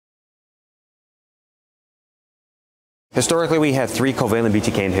Historically, we had three covalent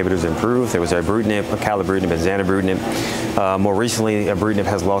BTK inhibitors approved. There was Ibrutinib, Acalabrutinib, and Zanubrutinib. More recently, Ibrutinib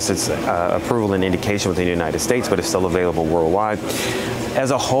has lost its approval and indication within the United States, but it's still available worldwide.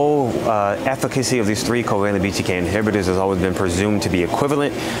 As a whole, efficacy of these three covalent BTK inhibitors has always been presumed to be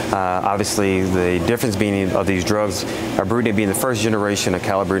equivalent. Obviously, the difference being of these drugs, Ibrutinib being the first generation,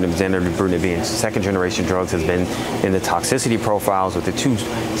 Acalabrutinib, Zanubrutinib being second generation drugs, has been in the toxicity profiles, with the two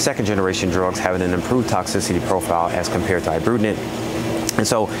second generation drugs having an improved toxicity profile as compared to Ibrutinib. And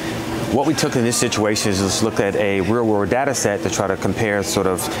so what we took in this situation is just looked at a real-world data set to try to compare sort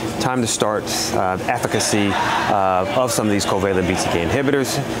of time to start efficacy of some of these covalent BTK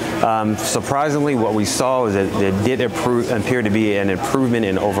inhibitors. Surprisingly, what we saw is that it did appear to be an improvement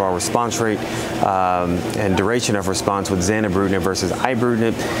in overall response rate and duration of response with Zanubrutinib versus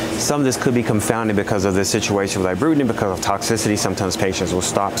Ibrutinib. Some of this could be confounded because of the situation with Ibrutinib, because of toxicity. Sometimes patients will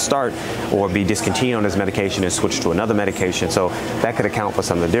start or be discontinued on this medication and switch to another medication. So that could account for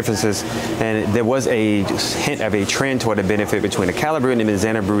some of the differences. And there was a hint of a trend toward a benefit between Acalabrutinib and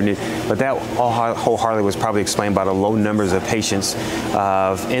Zanubrutinib, but that wholeheartedly was probably explained by the low numbers of patients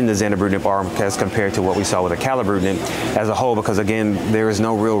in the Zanubrutinib arm as compared to what we saw with Acalabrutinib as a whole, because again, there is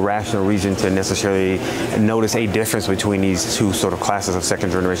no real rational reason to necessarily notice a difference between these two sort of classes of second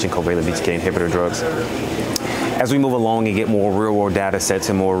generation covalent BTK inhibitor drugs. As we move along and get more real-world data sets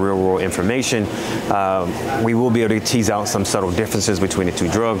and more real-world information, we will be able to tease out some subtle differences between the two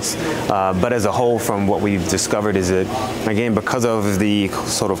drugs. But as a whole, from what we've discovered is that, again, because of the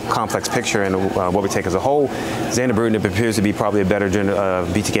sort of complex picture and what we take as a whole, Zanubrutinib appears to be probably a better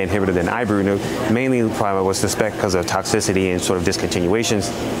BTK inhibitor than Ibrutinib, mainly probably was suspect because of toxicity and sort of discontinuations.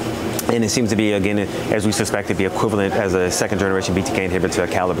 And it seems to be, again, as we suspect, to be equivalent as a second generation BTK inhibitor to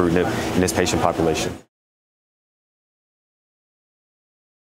Acalabrutinib in this patient population.